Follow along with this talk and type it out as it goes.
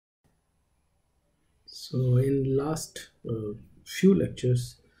So in last few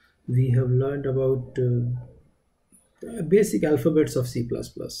lectures, we have learned about basic alphabets of C++.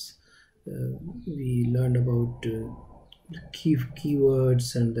 We learned about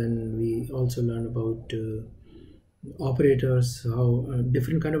keywords, and then we also learned about operators, how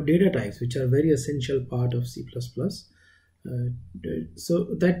different kind of data types, which are very essential part of C++. So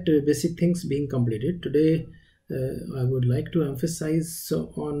that basic things being completed today, I would like to emphasize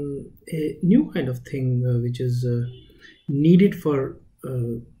on a new kind of thing which is needed for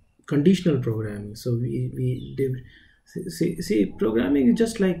conditional programming. So we did see programming is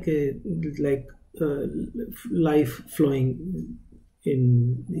just like life flowing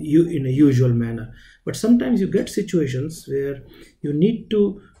in a usual manner, but sometimes you get situations where you need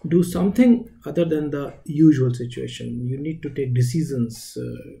to do something other than the usual situation. You need to take decisions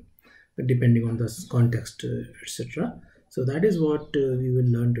depending on the context, etc. So that is what we will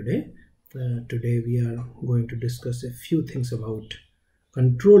learn today. Today we are going to discuss a few things about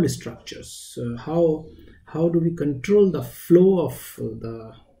control structures. How do we control the flow of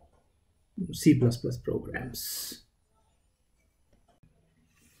the C++ programs?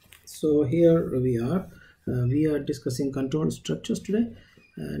 So here we are discussing control structures today,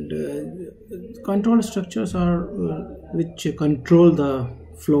 and control structures are which control the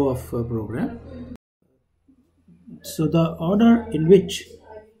flow of a program. So the order in which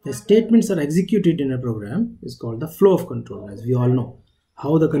the statements are executed in a program is called the flow of control. As we all know,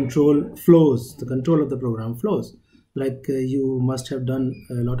 how the control flows, the control of the program flows. Like you must have done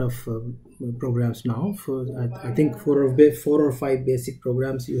a lot of programs now. For I think four or five basic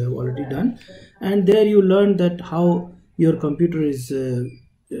programs you have already done, and there you learn that how your computer is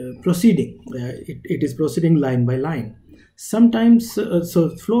proceeding. It is proceeding line by line. Sometimes, so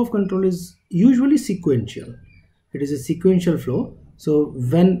flow of control is usually sequential. It is a sequential flow. So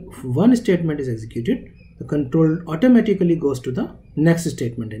when one statement is executed, the control automatically goes to the next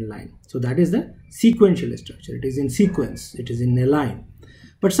statement in line. So that is the sequential structure. It is in sequence. It is in a line.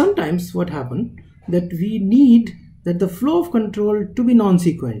 But sometimes what happens that we need that the flow of control to be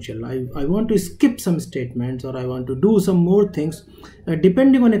non-sequential. I want to skip some statements, or I want to do some more things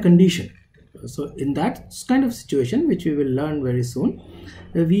depending on a condition. So in that kind of situation, which we will learn very soon,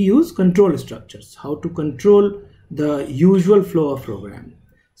 we use control structures, how to control the usual flow of program.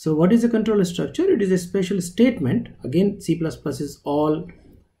 So what is a control structure? It is a special statement. Again, C++ is all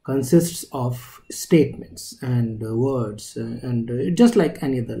consists of statements and words, and just like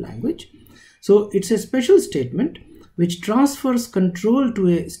any other language. So it's a special statement which transfers control to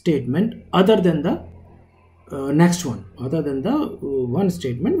a statement other than the next one, other than the one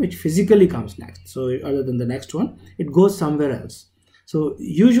statement which physically comes next. So other than the next one, it goes somewhere else. So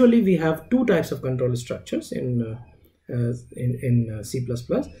usually we have two types of control structures in C++.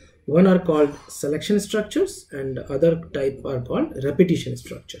 One are called selection structures, and other type are called repetition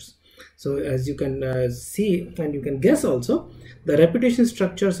structures. So as you can see, and you can guess also, the repetition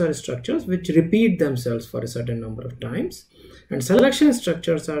structures are structures which repeat themselves for a certain number of times, and selection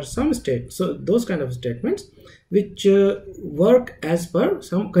structures are so those kind of statements which work as per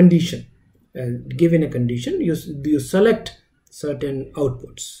some condition. Given a condition, you select certain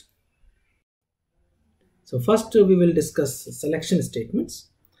outputs. So first we will discuss selection statements.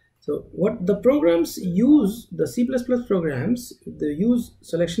 So what the programs use, the C++ programs, they use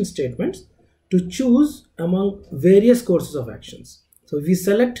selection statements to choose among various courses of actions. So we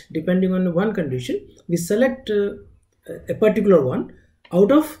select, depending on one condition, we select a particular one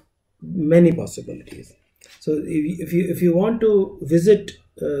out of many possibilities. So if you want to visit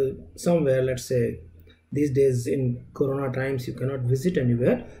somewhere, let's say these days in Corona times you cannot visit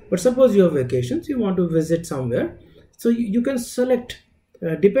anywhere, but suppose you have vacations, you want to visit somewhere, so you can select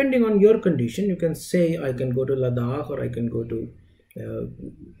depending on your condition. You can say I can go to Ladakh, or I can go to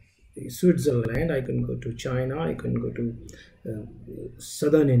Switzerland, I can go to China, I can go to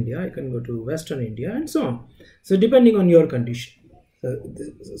southern India, I can go to western India, and so on. So depending on your condition,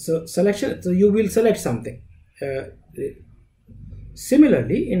 so selection, so you will select something.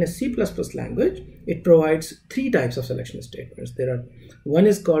 Similarly, in a C++ language, it provides three types of selection statements. One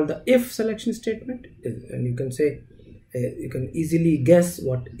is called the if selection statement, and you can say, you can easily guess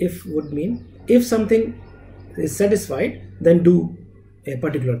what if would mean. If something is satisfied, then do a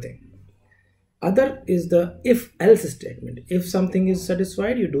particular thing. Other is the if else statement. If something is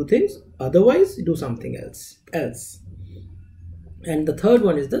satisfied, you do things, otherwise do something else. And the third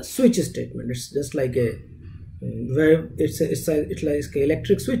one is the switch statement. It's just like where it's like an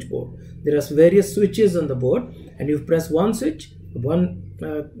electric switchboard. There are various switches on the board, and you press one switch, one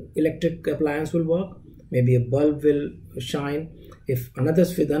electric appliance will work, maybe a bulb will shine, If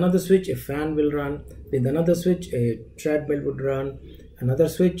with another switch a fan will run, with another switch a treadmill would run, another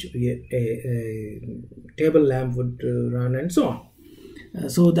switch a table lamp would run, and so on.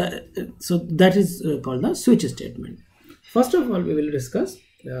 So that is called the switch statement. First of all, we will discuss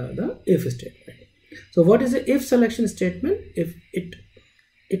the if statement. So what is the if selection statement? If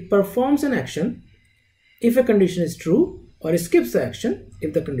it performs an action if a condition is true, or it skips the action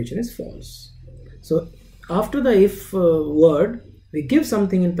if the condition is false. So after the if word, we give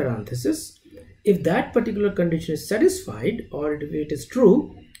something in parenthesis. If that particular condition is satisfied, or if it is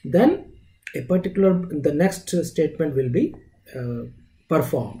true, then the next statement will be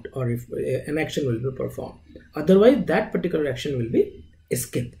performed, or if an action will be performed. Otherwise, that particular action will be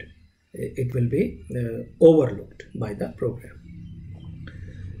skipped. It will be overlooked by the program.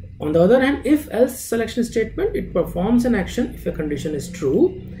 On the other hand, if else selection statement, it performs an action if a condition is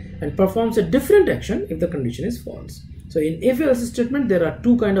true, and performs a different action if the condition is false. So in if else statement, there are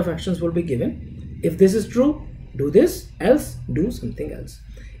two kind of actions will be given. If this is true, do this, else do something else.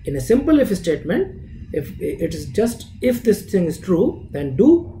 In a simple if statement, if it is just if this thing is true, then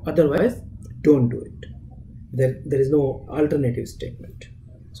do, otherwise don't do it. There is no alternative statement.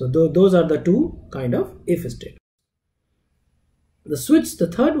 So those are the two kind of if statements.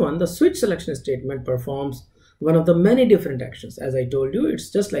 The third one, the switch selection statement, performs one of the many different actions. As I told you, it's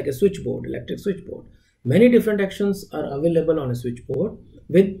just like a switchboard, electric switchboard. Many different actions are available on a switchboard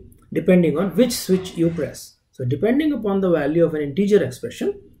depending on which switch you press. So depending upon the value of an integer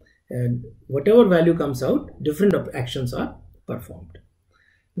expression, and whatever value comes out, different actions are performed.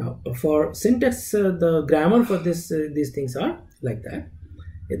 Now for syntax, the grammar for these things are like that.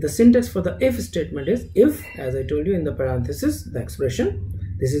 The syntax for the if statement is if, as I told you in the parenthesis, the expression,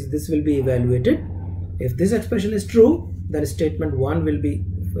 this will be evaluated. If this expression is true, then statement 1 will be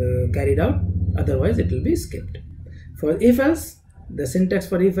carried out, otherwise it will be skipped. For if else, the syntax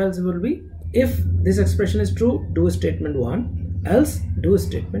for if else will be if this expression is true, do statement 1, else do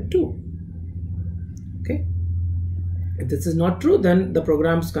statement 2. Okay. If this is not true, then the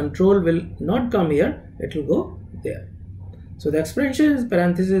program's control will not come here, it will go there. So the expression in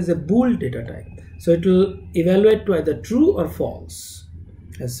parenthesis is a bool data type. So it will evaluate to either true or false.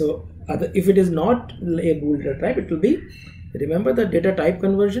 And so if it is not a bool data type, it will be, remember the data type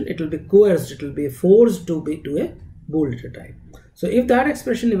conversion, it will be coerced, it will be forced to a bool data type. So if that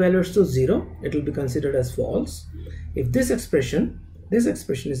expression evaluates to 0, it will be considered as false. If this expression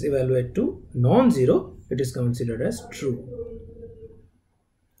is evaluated to non-zero, it is considered as true.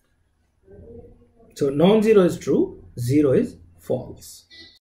 So non-zero is true, 0 is false.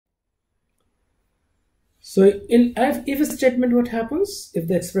 So in if statement, what happens? If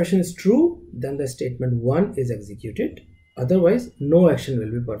the expression is true, then the statement 1 is executed, otherwise no action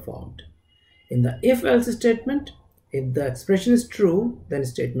will be performed. In the if else statement, if the expression is true, then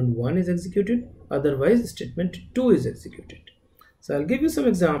statement 1 is executed, otherwise statement 2 is executed. So I'll give you some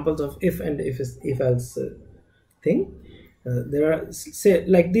examples of if and if else thing. There are, say,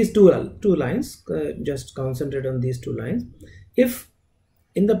 like these two lines, just concentrate on these two lines. If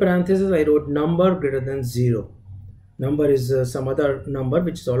in the parenthesis I wrote number greater than 0, number is some other number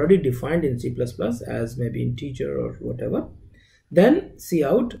which is already defined in C++ as maybe integer or whatever, then see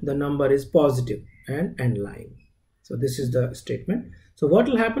out the number is positive and end line. So this is the statement. So what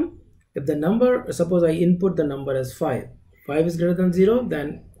will happen if the number, suppose I input the number as 5 is greater than 0,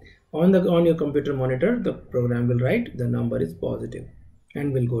 then on your computer monitor the program will write the number is positive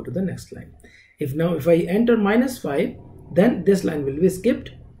and will go to the next line. If I enter -5, then this line will be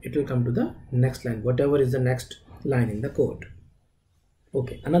skipped, it will come to the next line, whatever is the next line in the code.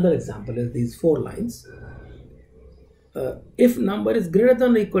 Okay, another example is these 4 lines. If number is greater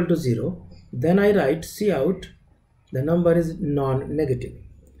than or equal to 0, then I write cout the number is non-negative,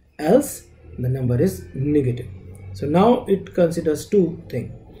 else the number is negative. So now it considers two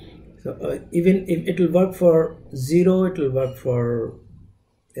things. So even if it will work for 0, it will work for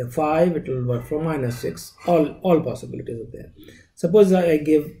 5, it will work for -6, all possibilities are there. Suppose I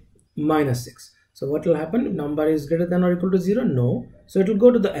give -6, so what will happen if number is greater than or equal to 0? No. So it will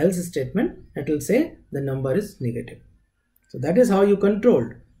go to the else statement, it will say the number is negative. So that is how you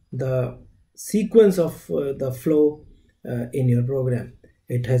controlled the sequence of the flow in your program.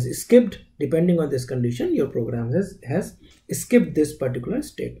 It has skipped, depending on this condition, your program has skipped this particular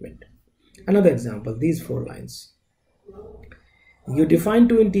statement. Another example, these 4 lines. You define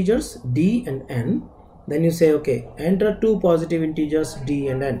 2 integers d and n, then you say okay, enter 2 positive integers d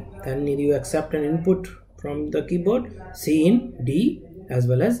and n, then you accept an input from the keyboard cin d as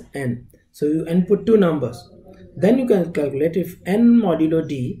well as n. So you input 2 numbers, then you can calculate if n modulo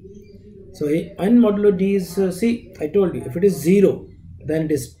d So n modulo d is, see, I told you, if it is 0, then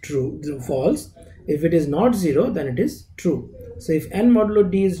it is true, false. If it is not 0, then it is true. So if n modulo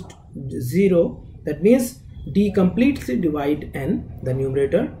d is 0, that means d completely divide n, the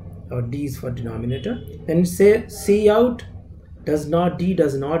numerator, or d is for denominator. Then say C out d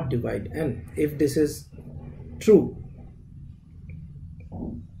does not divide n. If this is true,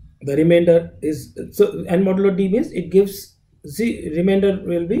 the remainder is, so n modulo d means it gives remainder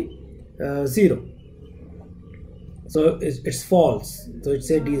will be 0. So it's false. So it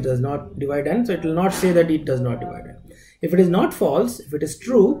says d does not divide n, so it will not say that it does not divide n. If it is not false, if it is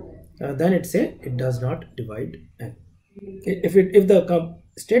true, then it say it does not divide n. If the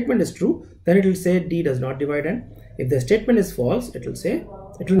statement is true, then it will say d does not divide n. If the statement is false, it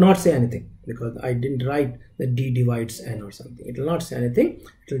will not say anything, because I didn't write that d divides n or something. It will not say anything.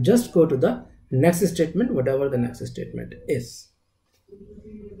 It will just go to the next statement, whatever the next statement is.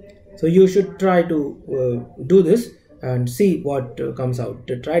 So you should try to do this and see what comes out.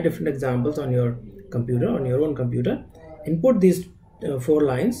 Try different examples on your computer, on your own computer. Input these 4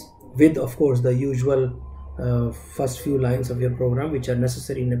 lines with, of course, the usual first few lines of your program which are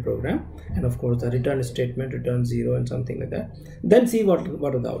necessary in a program, and of course the return statement, return 0 and something like that. Then see what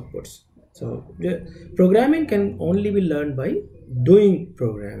are the outputs. So programming can only be learned by doing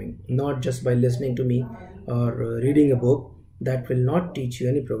programming, not just by listening to me or reading a book. That will not teach you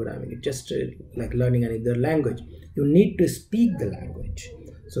any programming. It's just like learning another language. You need to speak the language.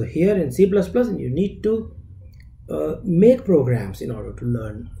 So here in C++, you need to make programs in order to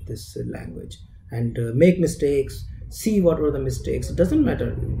learn this language, and make mistakes, see what were the mistakes. It doesn't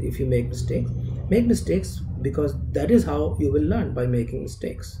matter if you make mistakes, because that is how you will learn, by making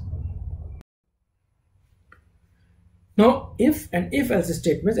mistakes. Now, if and if-else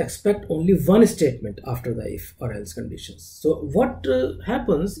statements expect only one statement after the if or else conditions. So what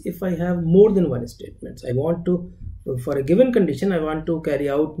happens if I have more than one statement? I want to, for a given condition, I want to carry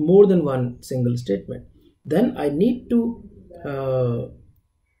out more than one single statement. Then I need to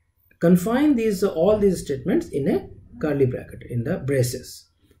confine all these statements in a curly bracket, in the braces.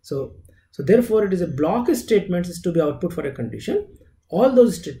 So therefore it is a block of statements is to be output for a condition. All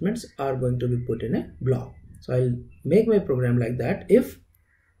those statements are going to be put in a block. So I'll make my program like that. If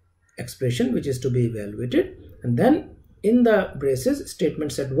expression which is to be evaluated, and then in the braces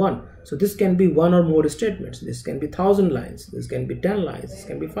statement set 1. So this can be one or more statements. This can be 1000 lines. This can be 10 lines. This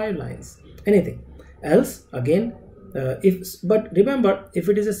can be 5 lines. Anything. Else again, but remember, if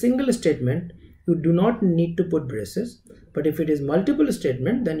it is a single statement, you do not need to put braces. But if it is multiple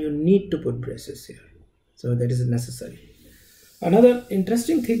statement, then you need to put braces here. So that is necessary. Another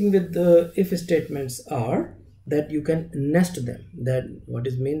interesting thing with the if statements are that you can nest them. That what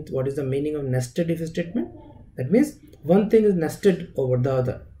is the meaning of nested if statement? That means one thing is nested over the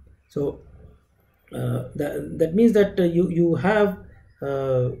other. So that means that you have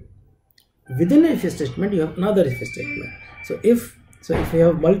within an if statement you have another if statement. So if you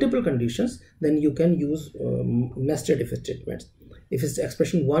have multiple conditions, then you can use nested if statements. If its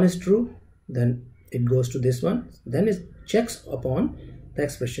expression 1 is true, then it goes to this one, then it checks upon the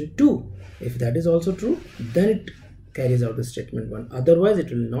expression 2. If that is also true, then it carries out the statement 1. Otherwise it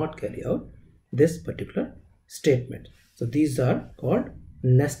will not carry out this particular statement. So these are called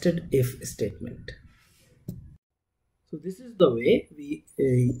nested if statement. So this is the way we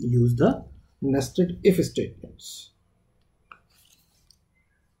use the nested if statements.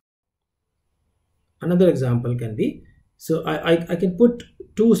 Another example can be, so I can put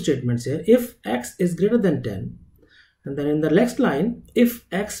 2 statements here. If x is greater than 10, and then in the next line, if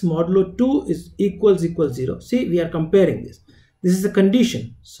x modulo 2 is equals 0. See, we are comparing this. This is a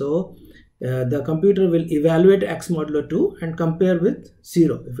condition. So the computer will evaluate x modulo 2 and compare with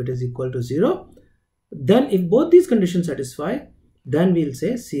 0. If it is equal to 0, then if both these conditions satisfy, then we'll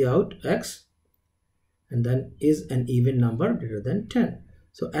say cout x, and then is an even number greater than 10.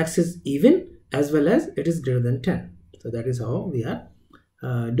 So x is even as well as it is greater than 10. So that is how we are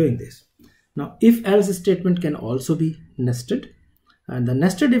doing this. Now if else statement can also be nested, and the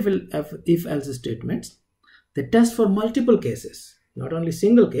nested if else statements, they test for multiple cases, not only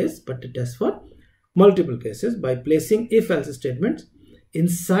single case, but they test for multiple cases by placing if else statements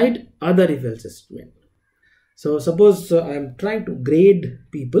inside other if else statement. So suppose I am trying to grade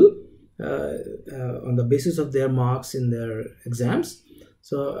people on the basis of their marks in their exams.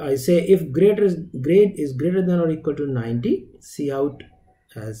 So I say if grade is greater than or equal to 90, cout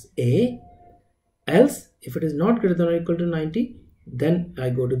as A. Else if it is not greater than or equal to 90, then I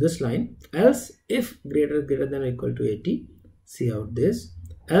go to this line. Else if greater than or equal to 80, cout this.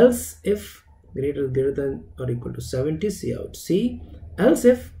 Else if greater than or equal to 70, cout C. Else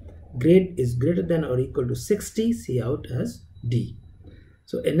if grade is greater than or equal to 60, see out as D.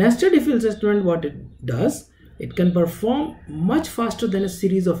 So a nested if else statement, what it does, it can perform much faster than a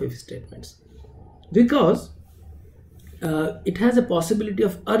series of if statements, because it has a possibility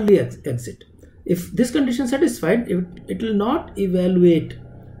of early exit. If this condition satisfied, it will not evaluate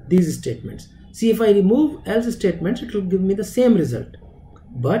these statements. See, if I remove else statements, it will give me the same result,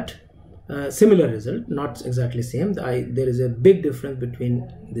 but similar result, not exactly same. There is a big difference between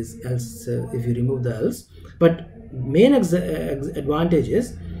this else if you remove the else. But main advantage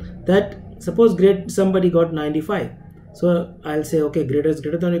is that suppose somebody got 95, so I'll say okay, grade is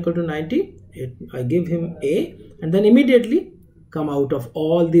greater than or equal to 90. I give him A, and then immediately come out of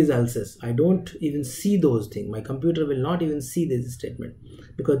all these else's. I don't even see those things. My computer will not even see this statement,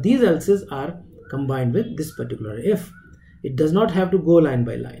 because these else's are combined with this particular if. It does not have to go line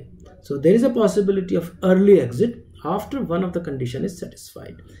by line. So there is a possibility of early exit after one of the condition is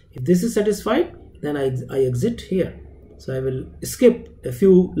satisfied. If this is satisfied, then I exit here. So I will skip a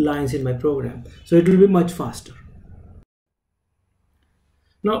few lines in my program. So it will be much faster.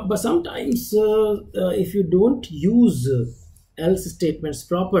 Now, but sometimes if you don't use else statements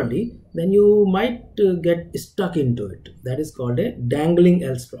properly, then you might get stuck into it. That is called a dangling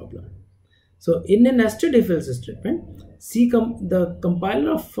else problem. So in a nested if else statement, the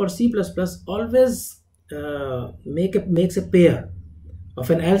compiler for C++ always makes a pair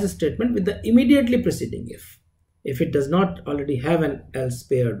of an else statement with the immediately preceding if it does not already have an else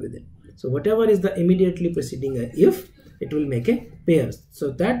paired with it. So whatever is the immediately preceding a if, it will make a pair.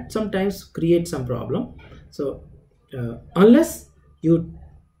 So that sometimes creates some problem. So unless you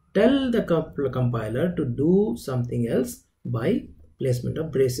tell the compiler to do something else by placement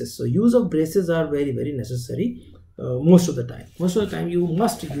of braces. So use of braces are very, very necessary most of the time. Most of the time you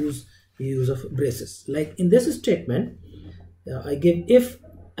must use of braces. Like in this statement, I give if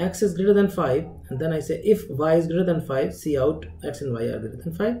x is greater than 5, and then I say if y is greater than 5, see out x and y are greater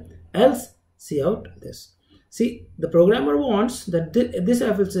than 5, else see out this. See, the programmer wants that if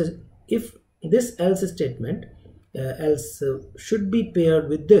this else statement else should be paired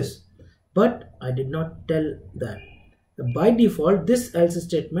with this, but I did not tell that. By default, this else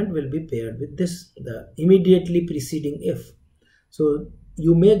statement will be paired with this, the immediately preceding if. So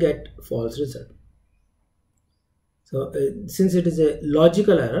you may get false result. So since it is a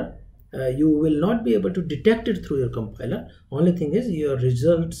logical error, you will not be able to detect it through your compiler. Only thing is your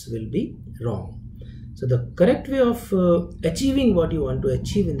results will be wrong. So the correct way of achieving what you want to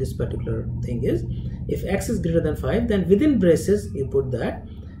achieve in this particular thing is, if x is greater than 5, then within braces you put that,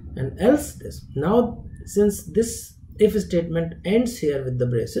 and else this. Now since this if statement ends here with the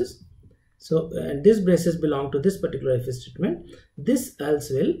braces, so and this braces belong to this particular if statement, this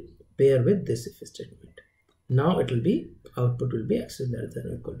else will pair with this if statement. Now it will be, output will be x is greater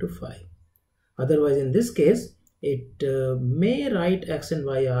than or equal to 5. Otherwise in this case it may write x and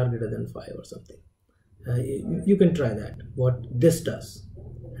y are greater than 5 or something. You can try that, what this does,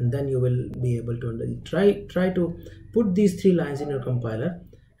 and then you will be able to try to put these 3 lines in your compiler,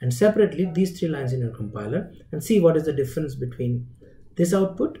 and separately these 3 lines in your compiler, and see what is the difference between this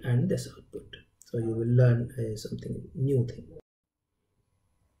output and this output. So you will learn something new thing.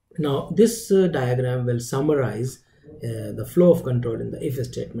 Now this diagram will summarize the flow of control in the if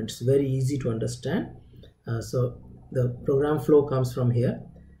statement. It's very easy to understand. So the program flow comes from here,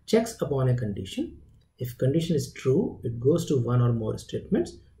 checks upon a condition. If condition is true, it goes to one or more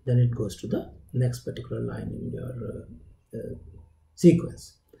statements, then it goes to the next particular line in your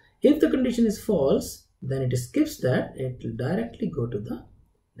sequence. If the condition is false, then it skips that, it will directly go to the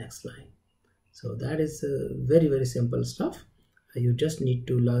next line. So that is very, very simple stuff. You just need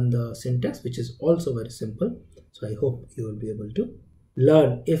to learn the syntax, which is also very simple. So I hope you will be able to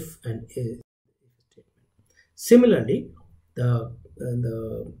learn if and if statement. Similarly,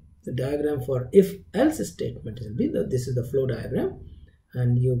 the diagram for if else statement will be this is the flow diagram,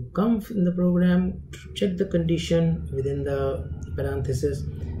 and you come in the program, check the condition within the parenthesis.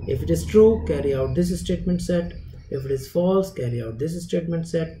 If it is true, carry out this statement set. If it is false, carry out this statement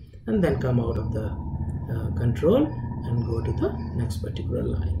set, and then come out of the control and go to the next particular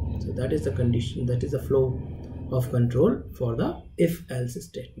line. So that is the condition, that is the flow of control for the if else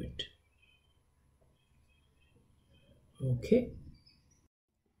statement. Okay.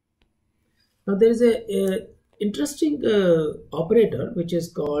 Now there is a interesting operator which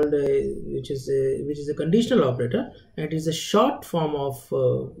is called which is a conditional operator, and it is a short form of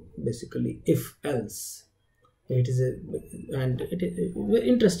basically if else. It is very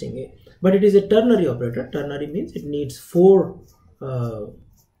interesting, but it is a ternary operator. Ternary means it needs 4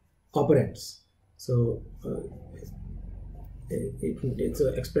 operands. So it's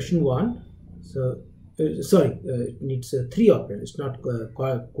expression 1. So it needs 3 operands. It's not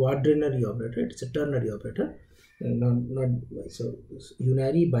quaternary operator, it's a ternary operator, not so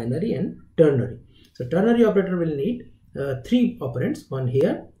unary, binary, and ternary. So ternary operator will need 3 operands, one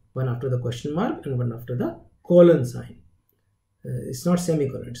here, one after the question mark, and one after the colon sign. It's not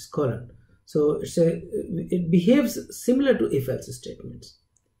semicolon, it's colon. So it behaves similar to if-else statements.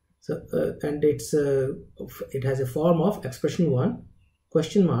 So and it has a form of expression 1,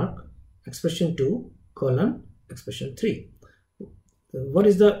 question mark, expression 2, colon, expression 3. What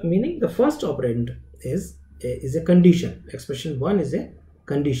is the meaning? The first operand is a condition. Expression 1 is a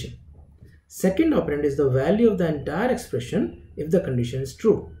condition. Second operand is the value of the entire expression if the condition is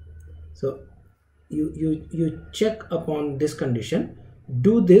true. So you check upon this condition,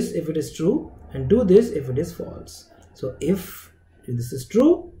 do this if it is true, and do this if it is false. So if this is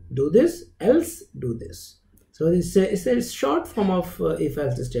true, do this, else do this. So it's a short form of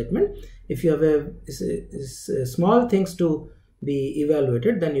if-else statement. If you have small things to be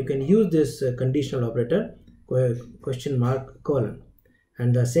evaluated, then you can use this conditional operator, question mark, colon.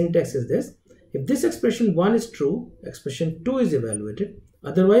 And the syntax is this: if this expression 1 is true, expression 2 is evaluated,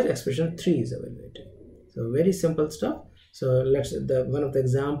 otherwise expression 3 is evaluated. So very simple stuff. So one of the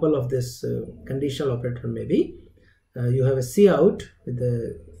example of this conditional operator may be you have a cout with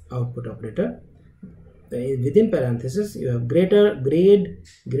the output operator. Within parenthesis you have grade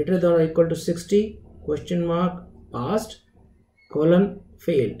greater than or equal to 60, question mark, passed, colon,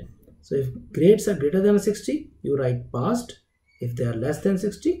 failed. So if grades are greater than 60, you write passed. If they are less than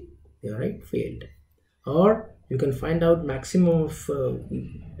 60, you write failed. Or you can find out maximum of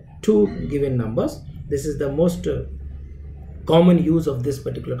 2 given numbers. This is the most common use of this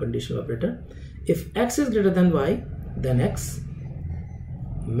particular conditional operator. If x is greater than y, then x,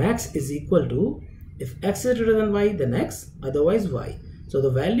 max is equal to, if x is greater than y, then x, otherwise y. So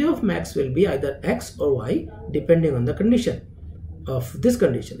the value of max will be either x or y depending on the condition of this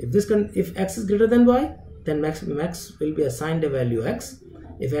condition. If x is greater than y, then max will be assigned a value x.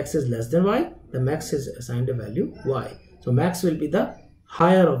 If x is less than y, the max is assigned a value y. So max will be the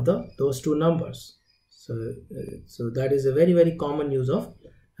higher of those 2 numbers. So that is a very, very common use of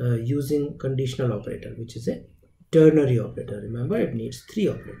using conditional operator, which is a ternary operator. Remember, it needs 3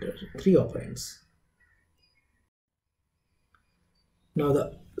 operands. Now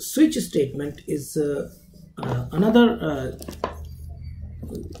the switch statement is another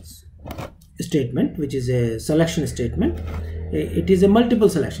statement, which is a selection statement. It is a multiple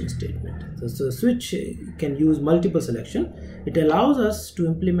selection statement. So switch can use multiple selection. It allows us to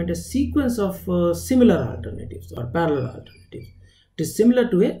implement a sequence of similar alternatives or parallel alternatives. It is similar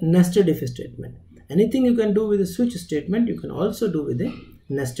to a nested if statement. Anything you can do with a switch statement, you can also do with a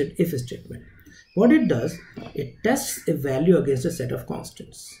nested if statement. What it does, it tests a value against a set of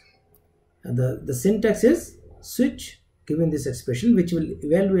constants. And the syntax is switch given this expression, which will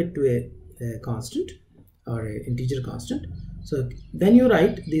evaluate to a constant or an integer constant. So then you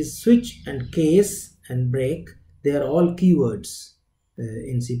write these switch and case and break. They are all keywords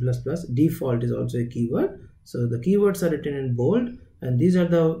in C++. Default is also a keyword. So the keywords are written in bold, and these are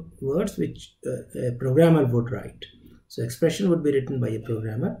the words which a programmer would write. So expression would be written by a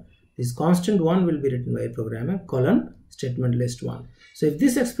programmer. This constant 1 will be written by a programmer, colon, statement list 1. So if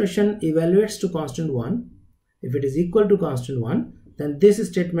this expression evaluates to constant 1, if it is equal to constant 1, then this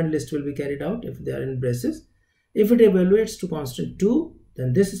statement list will be carried out if they are in braces. If it evaluates to constant 2,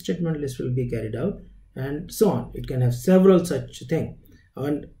 then this statement list will be carried out, and so on. It can have several such things.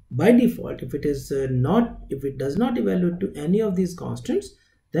 And by default, if it does not evaluate to any of these constants,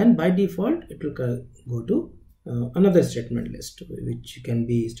 then by default it will go to another statement list, which can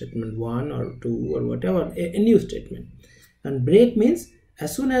be statement 1 or 2 or whatever, a new statement. And break means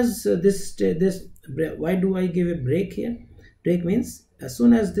as soon as why do I give a break here? Break means as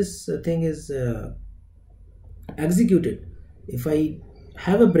soon as this thing is executed, if I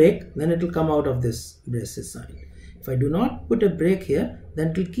have a break, then it will come out of this braces sign. If I do not put a break here, then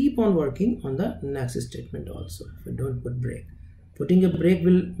it will keep on working on the next statement also. If I don't put break, putting a break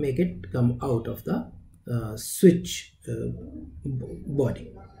will make it come out of the switch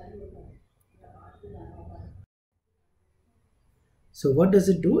body. So what does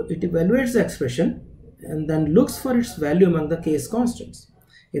it do? It evaluates the expression and then looks for its value among the case constants.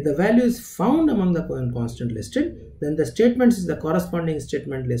 If the value is found among the constant listed, then the statements in the corresponding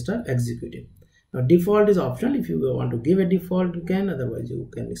statement list are executed. Now default is optional. If you want to give a default, you can, otherwise you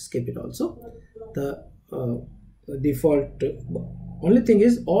can skip it also. The default only thing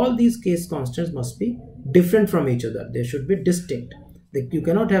is all these case constants must be different from each other. They should be distinct. You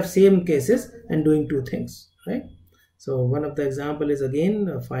cannot have same cases and doing two things, right? So one of the example is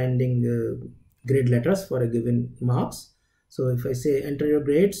again finding grade letters for a given marks. So if I say enter your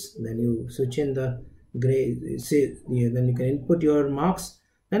grades, then you switch in the grade, say, yeah, then you can input your marks.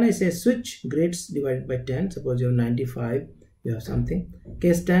 Then I say switch grades divided by 10. Suppose you have 95, you have something.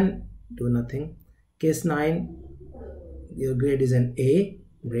 Case 10, do nothing. Case 9, your grade is an A,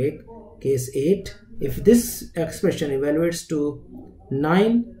 break. Case 8, if this expression evaluates to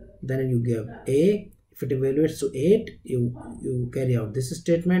 9, then you give A. If it evaluates to 8, you carry out this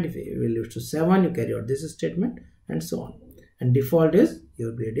statement. If it evaluates to 7, you carry out this statement, and so on. And default is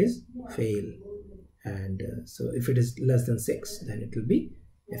your grade is fail. And so if it is less than 6, then it will be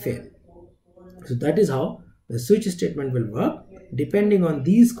a fail. So that is how the switch statement will work. Depending on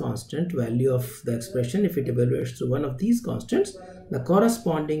these constant value of the expression, if it evaluates to one of these constants, the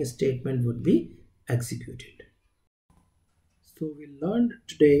corresponding statement would be executed. So we learned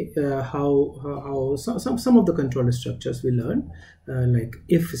today how some of the controller structures we learned, like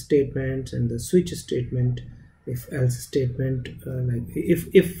if statements and the switch statement, if else statement, like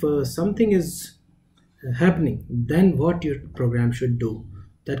if something is happening, then what your program should do.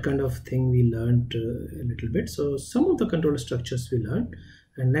 That kind of thing we learned a little bit. So some of the control structures we learned,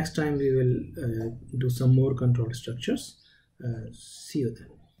 and next time we will do some more control structures. See you then.